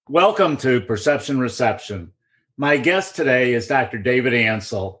Welcome to Perception Reception. My guest today is Dr. David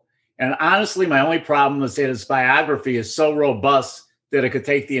Ansel. And honestly, my only problem is that his biography is so robust that it could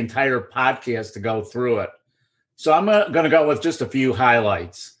take the entire podcast to go through it. So I'm going to go with just a few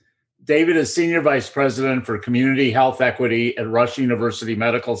highlights. David is Senior Vice President for Community Health Equity at Rush University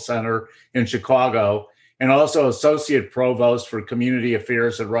Medical Center in Chicago, and also Associate Provost for Community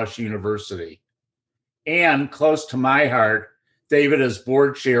Affairs at Rush University. And close to my heart, David is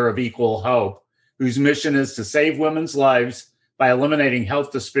board chair of Equal Hope, whose mission is to save women's lives by eliminating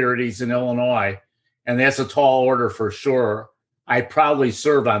health disparities in Illinois. And that's a tall order for sure. I proudly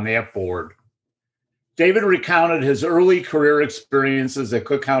serve on that board. David recounted his early career experiences at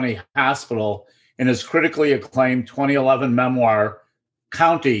Cook County Hospital in his critically acclaimed 2011 memoir,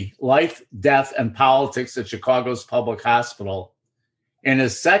 County: Life, Death, and Politics at Chicago's Public Hospital. In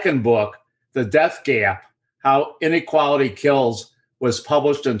his second book, The Death Gap: How Inequality Kills, was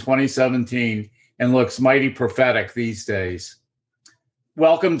published in 2017 and looks mighty prophetic these days.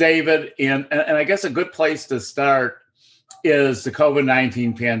 Welcome, David. And I guess a good place to start is the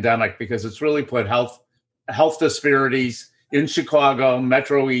COVID-19 pandemic, because it's really put health disparities in Chicago,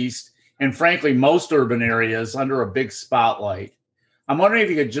 Metro East, and frankly, most urban areas under a big spotlight. I'm wondering if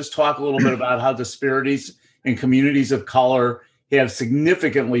you could just talk a little bit about how disparities in communities of color have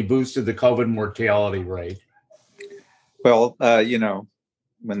significantly boosted the COVID mortality rate. Well,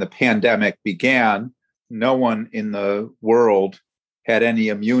 when the pandemic began, no one in the world had any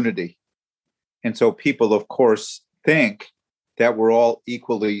immunity. And so people, of course, think that we're all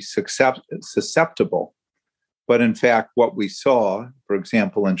equally susceptible. But in fact, what we saw, for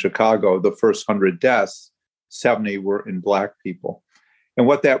example, in Chicago, the first 100 deaths, 70 were in Black people. And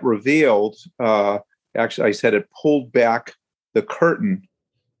what that revealed, actually, I said it pulled back the curtain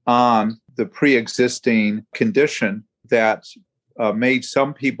on the pre-existing condition that made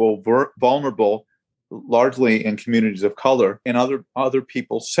some people vulnerable, largely in communities of color, and other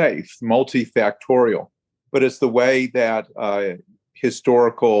people safe, multifactorial. But it's the way that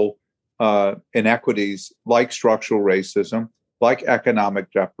historical inequities like structural racism, like economic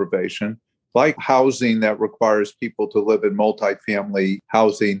deprivation, like housing that requires people to live in multifamily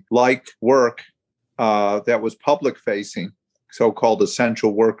housing, like work that was public-facing, so-called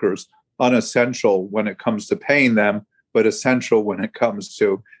essential workers, unessential when it comes to paying them, but essential when it comes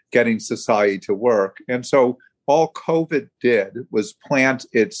to getting society to work. And so all COVID did was plant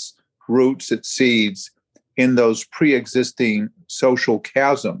its roots, its seeds in those pre-existing social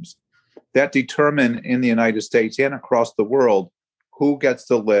chasms that determine in the United States and across the world who gets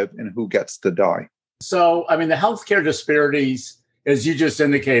to live and who gets to die. So, the healthcare disparities, as you just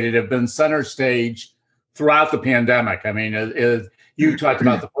indicated, have been center stage throughout the pandemic. You talked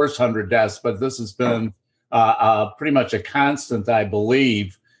about the first 100 deaths, but this has been pretty much a constant, I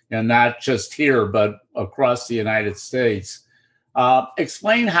believe, and not just here, but across the United States.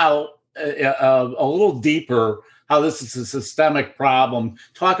 Explain how, a little deeper, how this is a systemic problem.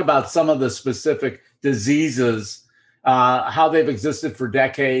 Talk about some of the specific diseases, how they've existed for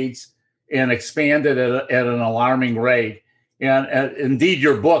decades and expanded at an alarming rate. And indeed,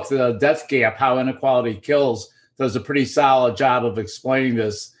 your book, The Death Gap: How Inequality Kills, does a pretty solid job of explaining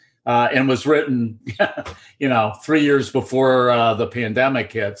this, and was written, 3 years before the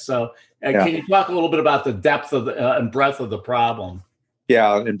pandemic hit. So Can you talk a little bit about the depth of and breadth of the problem?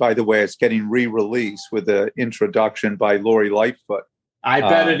 Yeah, and by the way, it's getting re-released with an introduction by Lori Lightfoot. I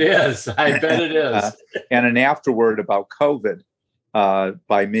bet it is. And an afterword about COVID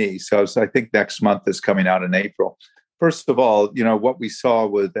by me. So I think next month is coming out in April. First of all, what we saw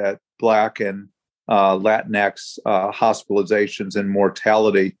was that Black and Latinx hospitalizations and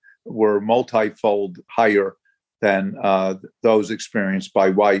mortality were multifold higher than those experienced by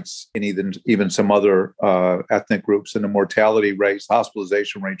whites and even some other ethnic groups. And the mortality rates,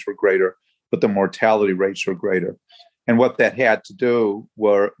 hospitalization rates were greater, but the mortality rates were greater. And what that had to do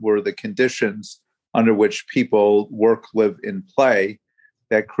were the conditions under which people work, live, and play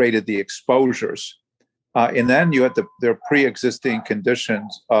that created the exposures. And then you had their pre-existing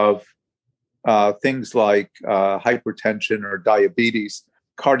conditions of things like hypertension or diabetes,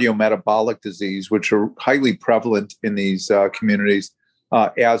 cardiometabolic disease, which are highly prevalent in these communities,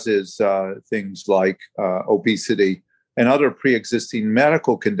 as is things like obesity and other pre-existing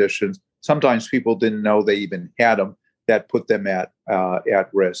medical conditions. Sometimes people didn't know they even had them, that put them at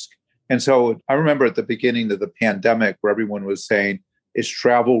risk. And so I remember at the beginning of the pandemic where everyone was saying, is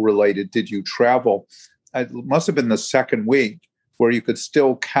travel related? Did you travel? It must have been the second week where you could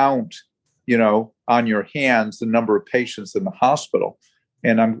still count, on your hands the number of patients in the hospital.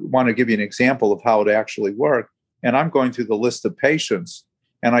 And I want to give you an example of how it actually worked. And I'm going through the list of patients,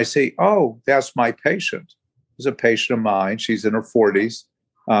 And I say, oh, that's my patient. It's a patient of mine. She's in her 40s.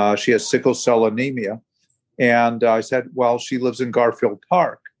 She has sickle cell anemia. And I said, well, she lives in Garfield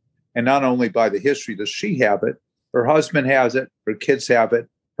Park. And not only by the history does she have it, her husband has it, her kids have it,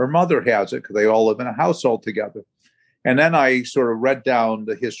 her mother has it, because they all live in a household together. And then I sort of read down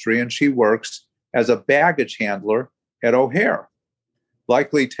the history, and she works as a baggage handler at O'Hare,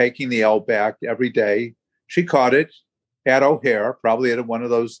 likely taking the LVAD every day. She caught it at O'Hare, probably at one of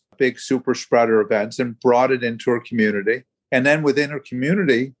those big super spreader events, and brought it into her community. And then within her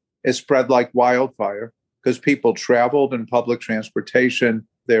community, it spread like wildfire because people traveled in public transportation.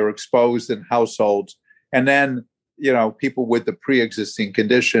 They were exposed in households. And then, people with the pre-existing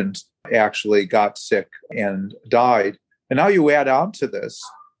conditions actually got sick and died. And now you add on to this,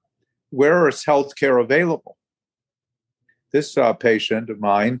 where is healthcare available? This patient of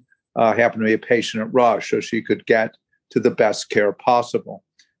mine happened to be a patient at Rush, so she could get to the best care possible.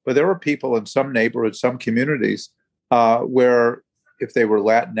 But there were people in some neighborhoods, some communities, where if they were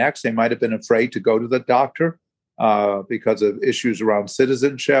Latinx, they might have been afraid to go to the doctor because of issues around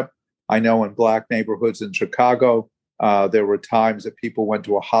citizenship. I know in Black neighborhoods in Chicago, there were times that people went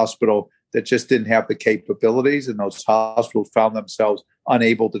to a hospital that just didn't have the capabilities, and those hospitals found themselves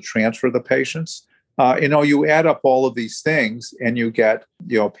unable to transfer the patients. You add up all of these things and you get,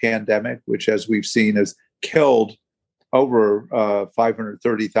 pandemic, which, as we've seen, has killed over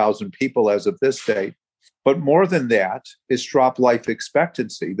 530,000 people as of this date. But more than that, it's dropped life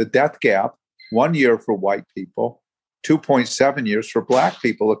expectancy. The death gap, 1 year for white people, 2.7 years for Black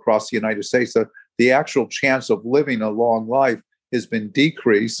people across the United States. So the actual chance of living a long life has been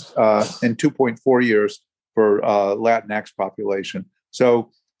decreased in 2.4 years for Latinx population. So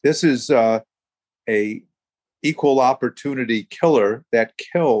this is a equal opportunity killer that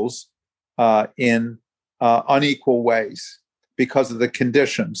kills in unequal ways because of the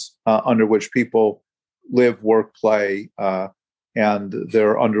conditions under which people live, work, play, and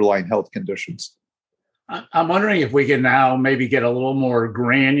their underlying health conditions. I'm wondering if we can now maybe get a little more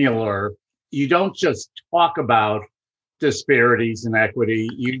granular. You don't just talk about disparities in equity.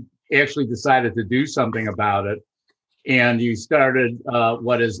 You actually decided to do something about it. And you started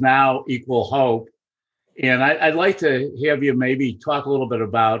what is now Equal Hope. And I'd like to have you maybe talk a little bit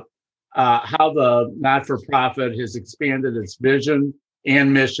about how the not-for-profit has expanded its vision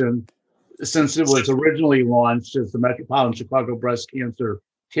and mission since it was originally launched as the Metropolitan Chicago Breast Cancer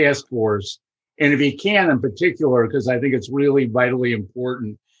Task Force. And if you can, in particular, because I think it's really vitally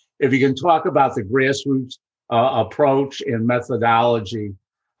important, if you can talk about the grassroots approach and methodology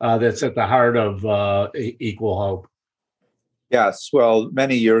that's at the heart of Equal Hope. Yes. Well,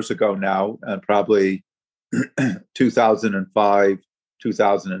 many years ago now, probably 2005,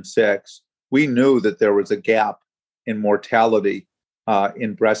 2006, we knew that there was a gap in mortality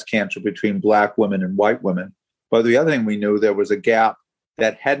in breast cancer between Black women and white women. But the other thing we knew, there was a gap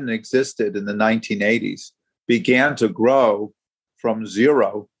that hadn't existed in the 1980s, began to grow from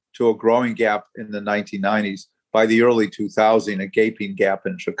zero to a growing gap in the 1990s. By the early 2000s, a gaping gap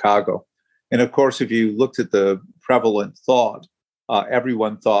in Chicago. And of course, if you looked at the prevalent thought,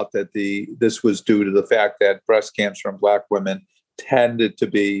 everyone thought that this was due to the fact that breast cancer in Black women tended to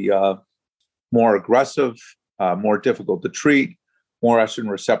be more aggressive, more difficult to treat, more estrogen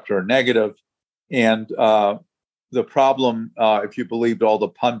receptor negative. And the problem, if you believed all the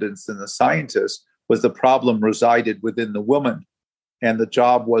pundits and the scientists, was the problem resided within the woman. And the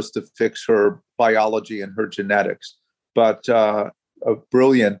job was to fix her biology and her genetics. But a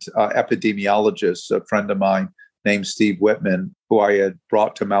brilliant epidemiologist, a friend of mine named Steve Whitman, who I had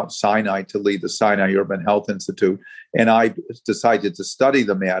brought to Mount Sinai to lead the Sinai Urban Health Institute, and I decided to study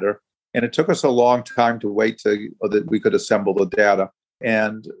the matter. And it took us a long time to wait that we could assemble the data.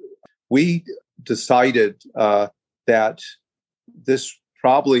 And we decided that this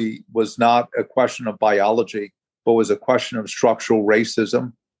probably was not a question of biology, but was a question of structural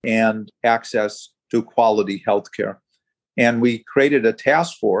racism and access to quality healthcare. And we created a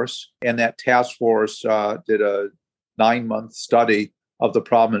task force, and that task force did a 9-month study of the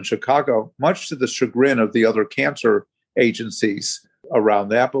problem in Chicago, much to the chagrin of the other cancer agencies around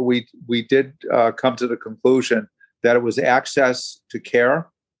that. But we did come to the conclusion that it was access to care,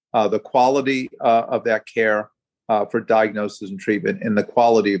 the quality of that care for diagnosis and treatment, and the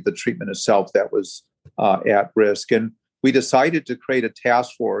quality of the treatment itself that was at risk. And we decided to create a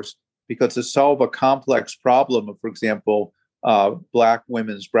task force because to solve a complex problem of, for example, Black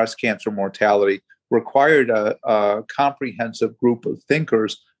women's breast cancer mortality required a comprehensive group of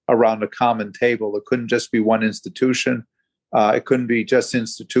thinkers around a common table. It couldn't just be one institution. It couldn't be just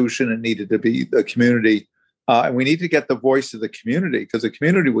institution. It needed to be the community And we need to get the voice of the community, because the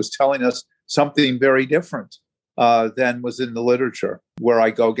community was telling us something very different than was in the literature. Where I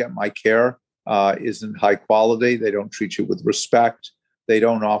go get my care isn't high quality. They don't treat you with respect. They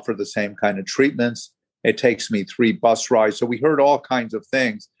don't offer the same kind of treatments. It takes me 3 bus rides. So we heard all kinds of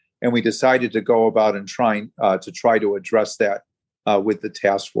things, and we decided to go about and try to address that with the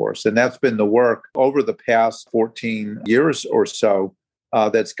task force. And that's been the work over the past 14 years or so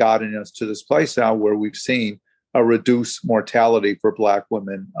that's gotten us to this place now where we've seen a reduced mortality for Black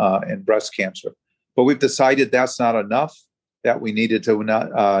women in breast cancer. But we've decided that's not enough, that we needed to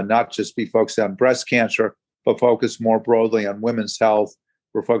not just be focused on breast cancer, but focus more broadly on women's health.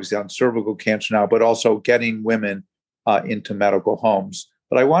 We're focusing on cervical cancer now, but also getting women into medical homes.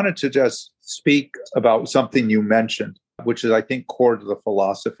 But I wanted to just speak about something you mentioned, which is, I think, core to the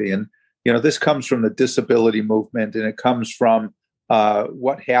philosophy. And, this comes from the disability movement, and it comes from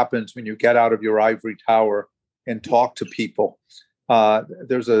what happens when you get out of your ivory tower and talk to people.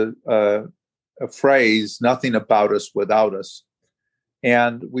 There's a phrase, nothing about us without us.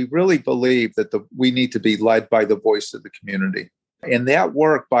 And we really believe that we need to be led by the voice of the community. And that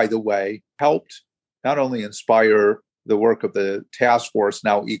work, by the way, helped not only inspire the work of the task force,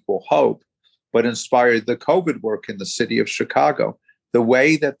 now Equal Hope, but inspired the COVID work in the city of Chicago. The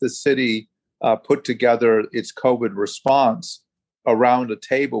way that the city put together its COVID response around a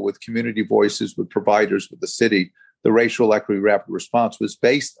table with community voices, with providers, with the city, the Racial Equity Rapid Response was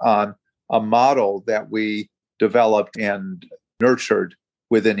based on a model that we developed and nurtured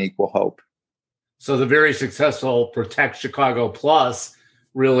within Equal Hope. So the very successful Protect Chicago Plus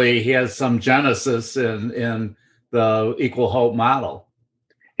really has some genesis in the Equal Hope model.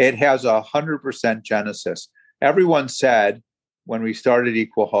 It has 100% genesis. Everyone said when we started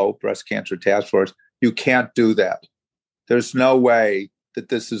Equal Hope, Breast Cancer Task Force, you can't do that. There's no way that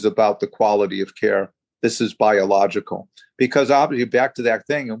this is about the quality of care. This is biological. Because obviously, back to that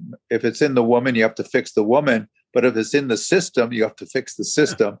thing, if it's in the woman, you have to fix the woman. But if it's in the system, you have to fix the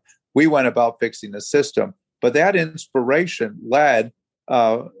system. We went about fixing the system. But that inspiration led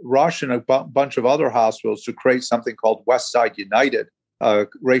Rush and a bunch of other hospitals to create something called Westside United, a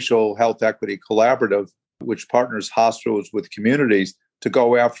racial health equity collaborative, which partners hospitals with communities to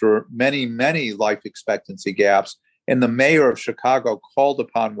go after many, many life expectancy gaps. And the mayor of Chicago called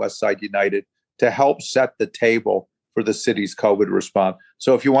upon Westside United to help set the table for the city's COVID response.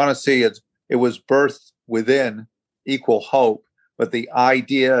 So if you want to see it, it was birthed within Equal Hope, but the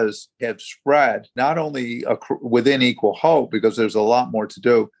ideas have spread not only within Equal Hope, because there's a lot more to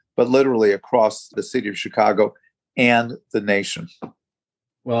do, but literally across the city of Chicago and the nation.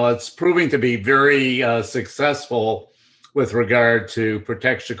 Well, it's proving to be very successful with regard to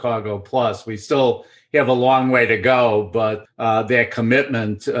Protect Chicago Plus. We still have a long way to go, but that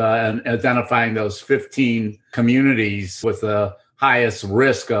commitment and identifying those 15 communities with the highest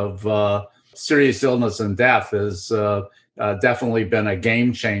risk of serious illness and death has definitely been a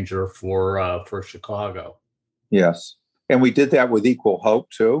game changer for Chicago. Yes. And we did that with Equal Hope,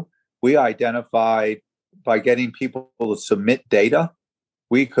 too. We identified by getting people to submit data,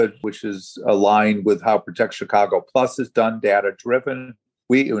 which is aligned with how Protect Chicago Plus is done, data-driven.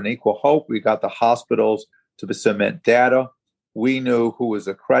 We, in Equal Hope, we got the hospitals to submit data. We knew who was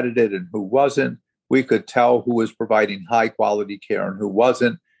accredited and who wasn't. We could tell who was providing high-quality care and who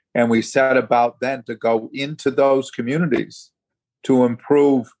wasn't. And we set about then to go into those communities to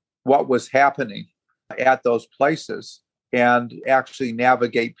improve what was happening at those places and actually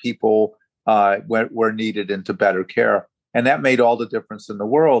navigate people where needed into better care. And that made all the difference in the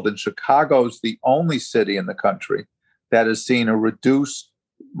world. And Chicago's the only city in the country that has seen a reduced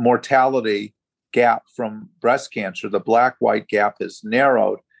mortality gap from breast cancer. The Black-white gap has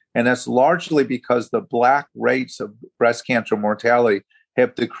narrowed. And that's largely because the Black rates of breast cancer mortality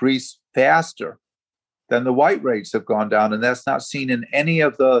have decreased faster than the white rates have gone down. And that's not seen in any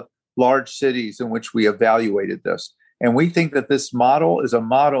of the large cities in which we evaluated this. And we think that this model is a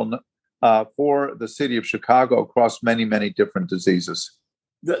model for the city of Chicago across many, many different diseases.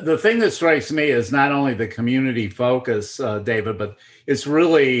 The thing that strikes me is not only the community focus, David, but it's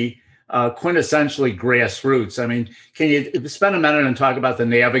really quintessentially grassroots. I mean, can you spend a minute and talk about the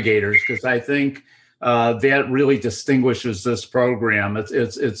navigators? Because I think that really distinguishes this program.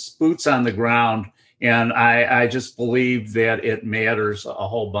 It's boots on the ground, and I just believe that it matters a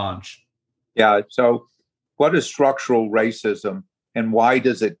whole bunch. Yeah. So what is structural racism, and why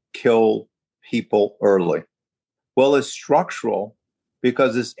does it kill people early? Well, it's structural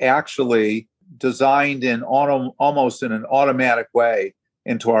because it's actually designed in almost in an automatic way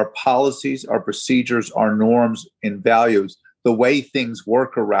into our policies, our procedures, our norms and values, the way things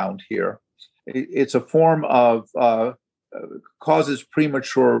work around here. It's a form of causes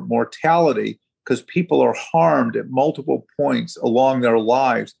premature mortality because people are harmed at multiple points along their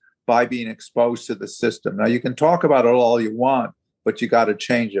lives by being exposed to the system. Now, you can talk about it all you want, but you got to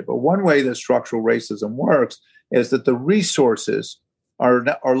change it. But one way that structural racism works is that the resources are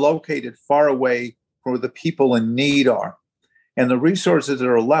located far away from where the people in need are. And the resources that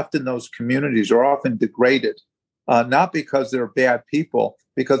are left in those communities are often degraded, not because they're bad people,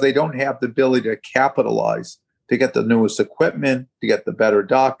 because they don't have the ability to capitalize, to get the newest equipment, to get the better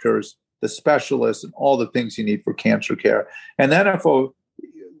doctors, the specialists, and all the things you need for cancer care. And then if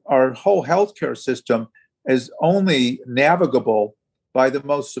our whole healthcare system is only navigable by the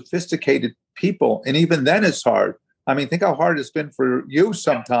most sophisticated people, and even then it's hard. I mean, think how hard it's been for you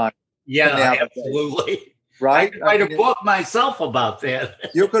sometimes. Yeah, absolutely. Right? I could write a book myself about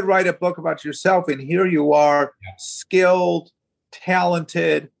that. You could write a book about yourself, and here you are, skilled,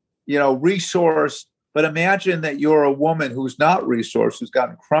 talented, resourced. But imagine that you're a woman who's not resourced, who's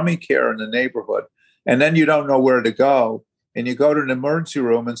gotten crummy care in the neighborhood, and then you don't know where to go. And you go to an emergency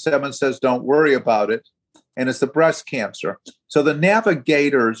room and someone says, don't worry about it. And it's the breast cancer. So the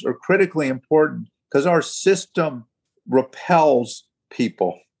navigators are critically important because our system repels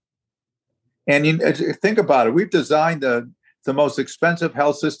people. And you think about it. We've designed the most expensive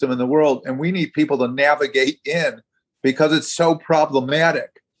health system in the world, and we need people to navigate in because it's so problematic.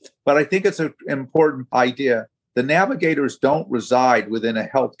 But I think it's an important idea. The navigators don't reside within a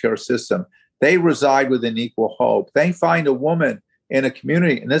healthcare system. They reside within Equal Hope. They find a woman in a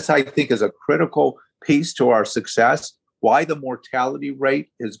community, and this, I think, is a critical piece to our success, why the mortality rate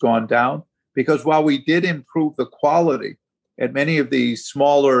has gone down. Because while we did improve the quality at many of these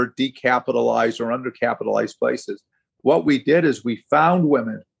smaller, decapitalized or undercapitalized places, what we did is we found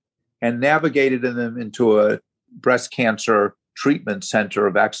women and navigated them into a breast cancer treatment center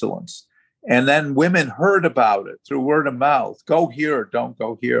of excellence. And then women heard about it through word of mouth. Go here, don't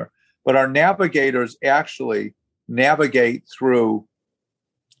go here. But our navigators actually navigate through,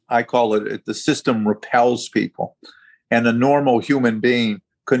 I call it, the system repels people. And a normal human being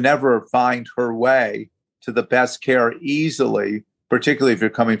could never find her way to the best care easily, particularly if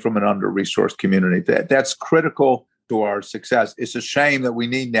you're coming from an under-resourced community. That's critical to our success. It's a shame that we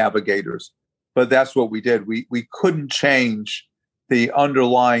need navigators, but that's what we did. We couldn't change the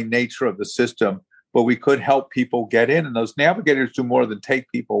underlying nature of the system, but we could help people get in. And those navigators do more than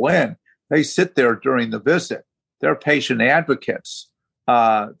take people in. They sit there during the visit. They're patient advocates.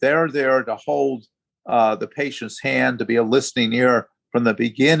 They're there to hold the patient's hand, to be a listening ear from the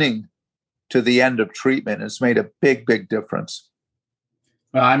beginning to the end of treatment. It's made a big, big difference.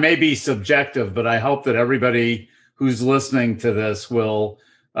 Well, I may be subjective, but I hope that everybody who's listening to this will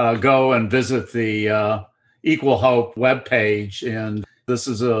go and visit the Equal Hope webpage. And this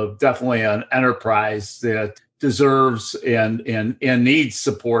is definitely an enterprise that deserves and needs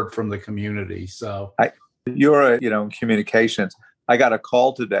support from the community. So you're in communications. I got a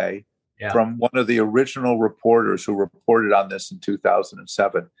call today from one of the original reporters who reported on this in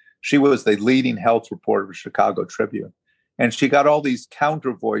 2007. She was the leading health reporter of Chicago Tribune. And she got all these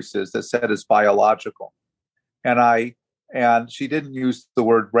counter voices that said it's biological. And she didn't use the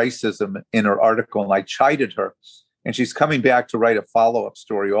word racism in her article, and I chided her. And she's coming back to write a follow-up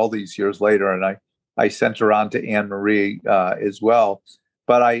story all these years later. And I sent her on to Anne Marie as well.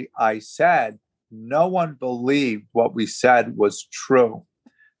 But I said, no one believed what we said was true,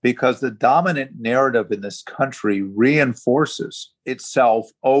 because the dominant narrative in this country reinforces itself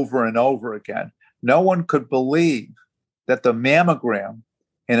over and over again. No one could believe that the mammogram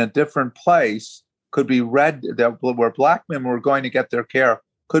in a different place could be read, that where Black men were going to get their care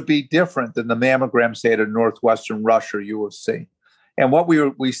could be different than the mammogram, say, at Northwestern Rush or UofC. And what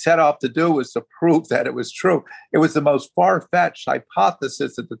we set off to do was to prove that it was true. It was the most far-fetched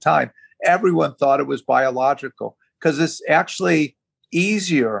hypothesis at the time. Everyone thought it was biological, because it's actually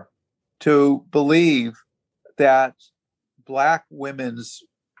easier to believe that Black women's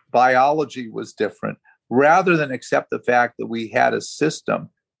biology was different, rather than accept the fact that we had a system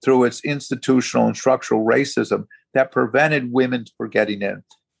through its institutional and structural racism that prevented women from getting in.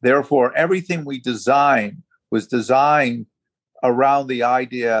 Therefore, everything we designed was designed around the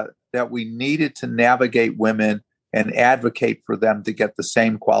idea that we needed to navigate women and advocate for them to get the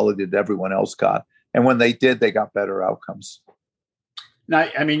same quality that everyone else got. And when they did, they got better outcomes. Now,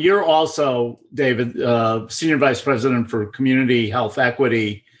 I mean, you're also, David, Senior Vice President for Community Health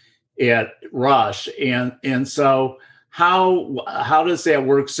Equity at Rush. And so how does that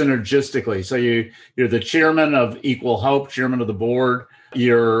work synergistically? So you're the chairman of Equal Hope, chairman of the board,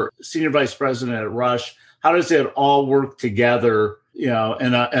 you're Senior Vice President at Rush. how does it all work together, in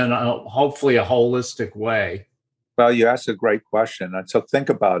a hopefully a holistic way? Well, you asked a great question. And so think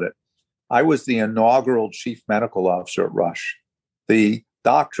about it. I was the inaugural chief medical officer at Rush, the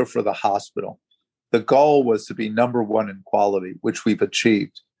doctor for the hospital. The goal was to be number one in quality, which we've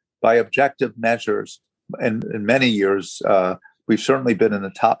achieved by objective measures. And in many years, we've certainly been in the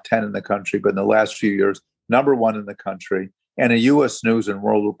top 10 in the country, but in the last few years, number one in the country, and a U.S. News and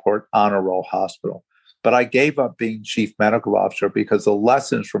World Report honor roll hospital. But I gave up being chief medical officer because the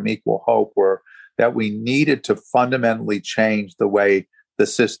lessons from Equal Hope were that we needed to fundamentally change the way the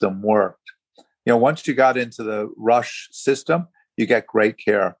system worked. Once you got into the Rush system, you get great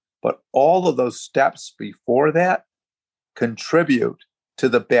care. But all of those steps before that contribute to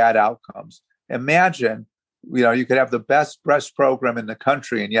the bad outcomes. Imagine, you could have the best breast program in the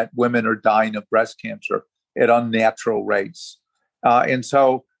country, and yet women are dying of breast cancer at unnatural rates. And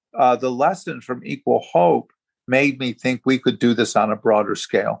so the lessons from Equal Hope made me think we could do this on a broader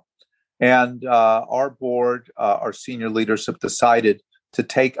scale. And our board, our senior leadership decided to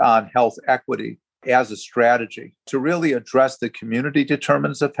take on health equity as a strategy to really address the community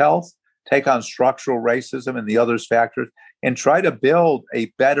determinants of health, take on structural racism and the other factors, and try to build a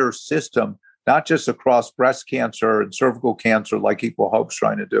better system, not just across breast cancer and cervical cancer like Equal Hope's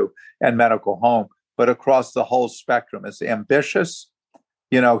trying to do and medical home, but across the whole spectrum. It's ambitious.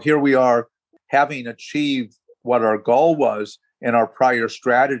 Here we are having achieved what our goal was in our prior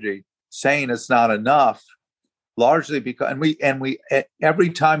strategy, saying it's not enough, largely because, and we every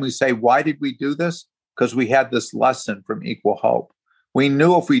time we say, why did we do this? Because we had this lesson from Equal Hope. We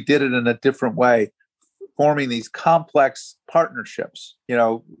knew if we did it in a different way, forming these complex partnerships,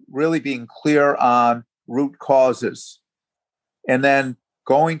 really being clear on root causes, and then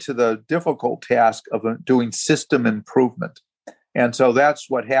going to the difficult task of doing system improvement. And so that's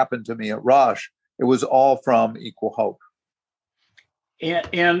what happened to me at Rush. It was all from Equal Hope.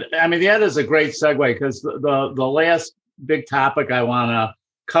 And I mean, that is a great segue, because the last big topic I want to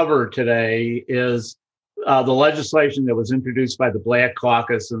cover today is the legislation that was introduced by the Black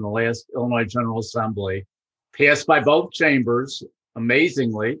Caucus in the last Illinois General Assembly, passed by both chambers,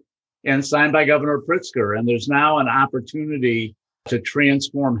 amazingly, and signed by Governor Pritzker. And there's now an opportunity to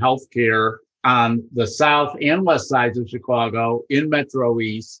transform healthcare on the south and west sides of Chicago in Metro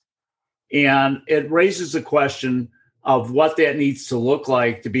East. And it raises the question of what that needs to look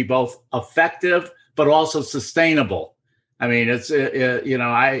like to be both effective, but also sustainable. I mean,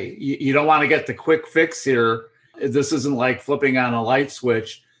 you don't want to get the quick fix here. This isn't like flipping on a light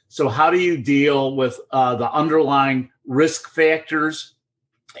switch. So how do you deal with the underlying risk factors,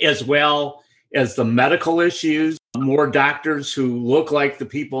 as well as the medical issues, more doctors who look like the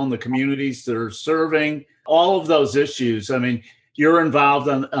people in the communities that are serving, all of those issues? I mean, you're involved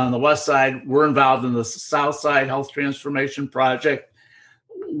on the west side. We're involved in the south side health transformation project.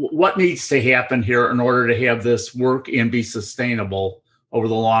 What needs to happen here in order to have this work and be sustainable over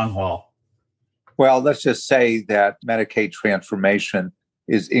the long haul? Well, let's just say that Medicaid transformation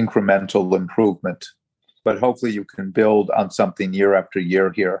is incremental improvement, but hopefully you can build on something year after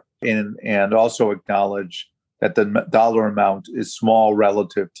year here, and also acknowledge that the dollar amount is small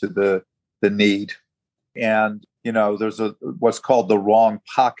relative to the need. And there's what's called the wrong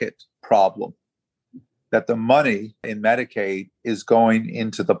pocket problem, that the money in Medicaid is going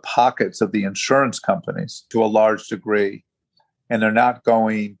into the pockets of the insurance companies to a large degree, and they're not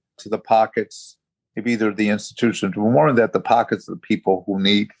going to the pockets of either the institutions, but more than that, the pockets of the people who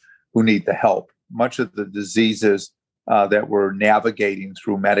need the help. Much of the diseases that we're navigating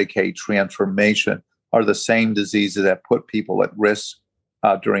through Medicaid transformation are the same diseases that put people at risk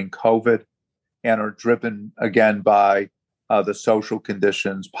during COVID, and are driven again by the social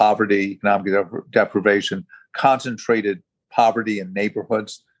conditions, poverty, economic deprivation, concentrated poverty in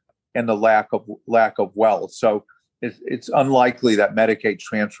neighborhoods, and the lack of wealth. So it's unlikely that Medicaid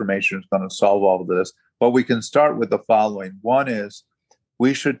transformation is going to solve all of this. But we can start with the following. One is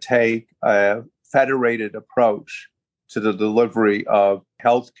we should take a federated approach to the delivery of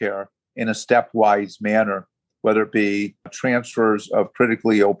healthcare in a stepwise manner, whether it be transfers of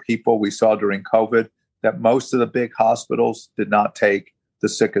critically ill people. We saw during COVID that most of the big hospitals did not take the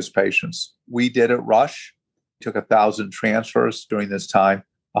sickest patients. We did at Rush, took 1,000 transfers during this time.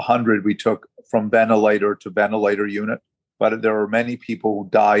 100 we took from ventilator to ventilator unit. But there were many people who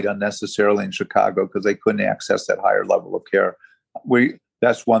died unnecessarily in Chicago because they couldn't access that higher level of care.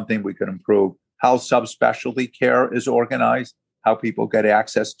 That's one thing we could improve. How subspecialty care is organized, how people get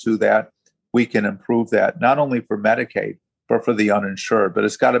access to that. We can improve that, not only for Medicaid, but for the uninsured. But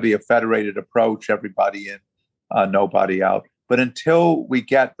it's got to be a federated approach, everybody in, nobody out. But until we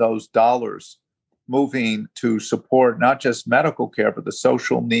get those dollars moving to support not just medical care, but the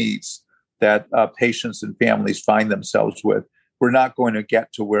social needs that patients and families find themselves with, we're not going to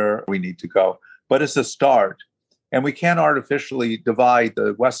get to where we need to go. But it's a start. And we can't artificially divide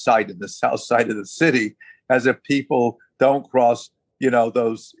the west side and the south side of the city as if people don't cross,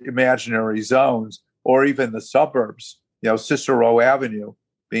 those imaginary zones, or even the suburbs, Cicero Avenue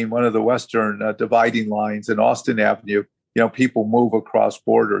being one of the western dividing lines, and Austin Avenue, people move across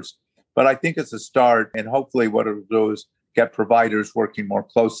borders. But I think it's a start, and hopefully what it'll do is get providers working more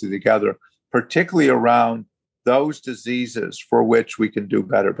closely together, particularly around those diseases for which we can do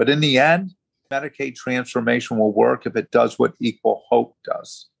better. But in the end, Medicaid transformation will work if it does what Equal Hope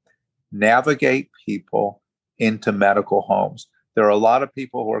does: navigate people into medical homes. There are a lot of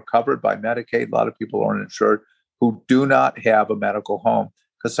people who are covered by Medicaid, a lot of people who are uninsured, who do not have a medical home.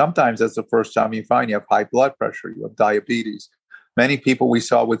 Because sometimes that's the first time you find you have high blood pressure, you have diabetes. Many people we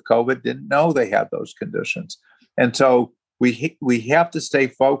saw with COVID didn't know they had those conditions. And so we have to stay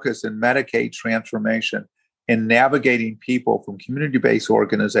focused in Medicaid transformation, in navigating people from community-based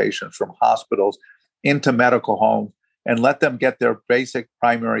organizations, from hospitals into medical homes, and let them get their basic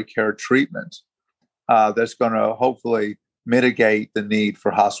primary care treatment that's going to hopefully mitigate the need for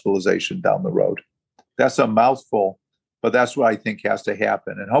hospitalization down the road. That's a mouthful, but that's what I think has to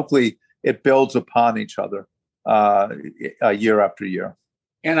happen. And hopefully it builds upon each other year after year.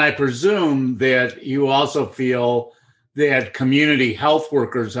 And I presume that you also feel that community health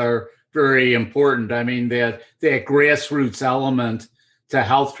workers are very important. I mean, that grassroots element to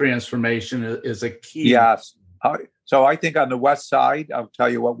health transformation is a key. Yes. So I think on the west side, I'll tell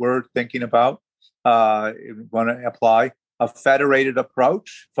you what we're thinking about. We want to apply a federated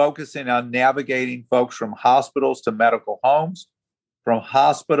approach, focusing on navigating folks from hospitals to medical homes, from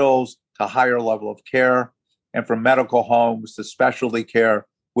hospitals to higher level of care, and from medical homes to specialty care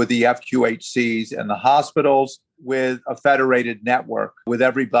with the FQHCs and the hospitals, with a federated network with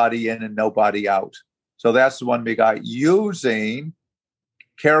everybody in and nobody out. So that's the one we got, using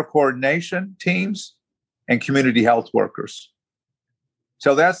care coordination teams and community health workers.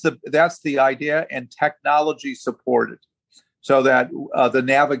 So that's the idea, and technology supported, so that the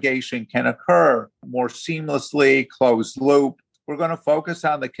navigation can occur more seamlessly, closed loop. We're going to focus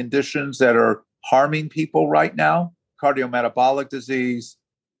on the conditions that are harming people right now: cardiometabolic disease,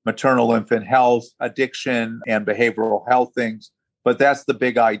 maternal infant health, addiction, and behavioral health things. But that's the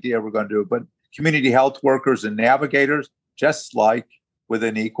big idea we're going to do. But community health workers and navigators, just like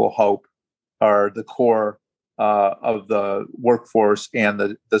within Equal Hope, are the core of the workforce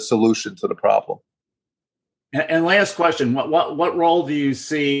and the solution to the problem. And last question, what role do you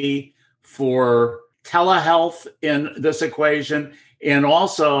see for telehealth in this equation? And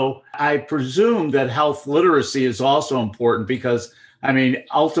also, I presume that health literacy is also important, because, I mean,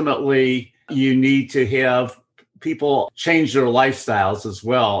 ultimately, you need to have people change their lifestyles as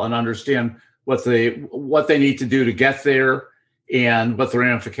well and understand what they need to do to get there and what the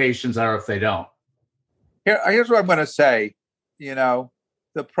ramifications are if they don't. Here's what I'm going to say.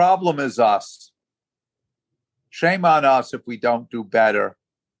 The problem is us. Shame on us if we don't do better,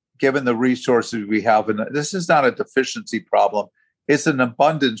 given the resources we have. And this is not a deficiency problem. It's an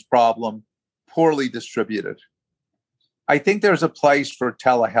abundance problem, poorly distributed. I think there's a place for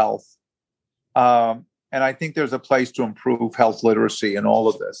telehealth. And I think there's a place to improve health literacy in all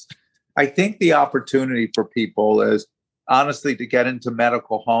of this. I think the opportunity for people is, honestly, to get into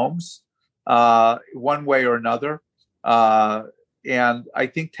medical homes one way or another. And I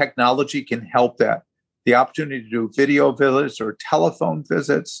think technology can help that. The opportunity to do video visits or telephone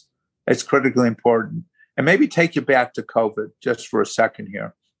visits is critically important. And maybe take you back to COVID just for a second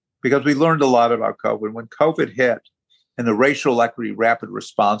here, because we learned a lot about COVID. When COVID hit and the Racial Equity Rapid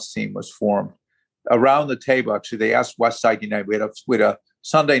Response Team was formed, around the table, actually, they asked Westside United. We had a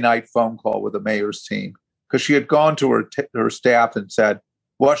Sunday night phone call with the mayor's team, because she had gone to her staff and said,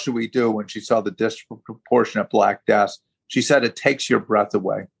 what should we do when she saw the disproportionate Black deaths? She said, it takes your breath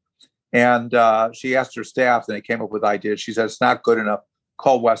away. And she asked her staff, and they came up with ideas. She said, it's not good enough.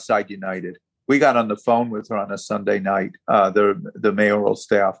 Call Westside United. We got on the phone with her on a Sunday night, the mayoral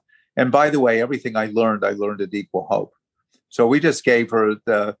staff. And by the way, everything I learned at Equal Hope. So we just gave her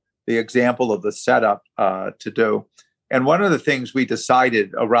the example of the setup to do. And one of the things we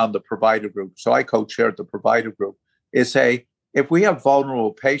decided around the provider group, so I co-chaired the provider group, is say, if we have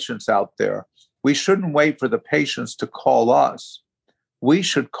vulnerable patients out there, we shouldn't wait for the patients to call us. We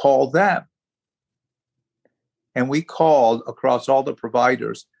should call them. And we called across all the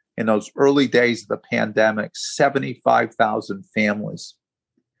providers in those early days of the pandemic, 75,000 families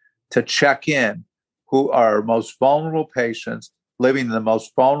to check in who are most vulnerable patients living in the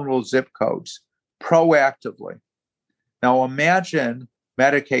most vulnerable zip codes, proactively. Now imagine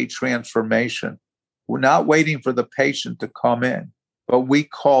Medicaid transformation. We're not waiting for the patient to come in, but we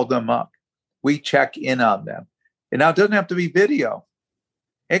call them up. We check in on them. And now it doesn't have to be video.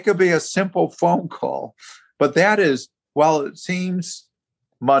 It could be a simple phone call. But that is, while it seems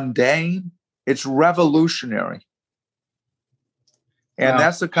mundane, it's revolutionary. And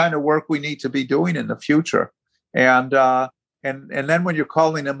that's the kind of work we need to be doing in the future. And then when you're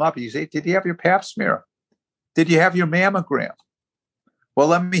calling them up, you say, did you have your pap smear? Did you have your mammogram? Well,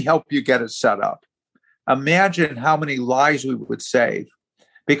 let me help you get it set up. Imagine how many lives we would save,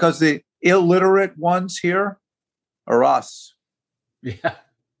 because the illiterate ones here are us. Yeah.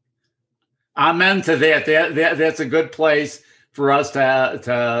 Amen to that. That's a good place for us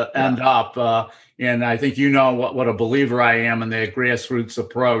to end up. And I think you know what a believer I am in the grassroots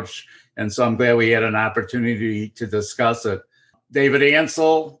approach. And so I'm glad we had an opportunity to discuss it. David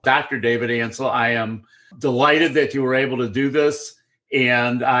Ansel, Dr. David Ansel, I am delighted that you were able to do this.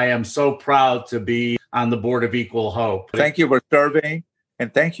 And I am so proud to be on the board of Equal Hope. Thank you for serving.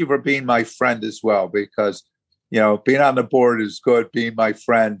 And thank you for being my friend as well, because, being on the board is good. Being my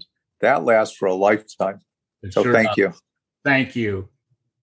friend, that lasts for a lifetime. So thank you. Thank you.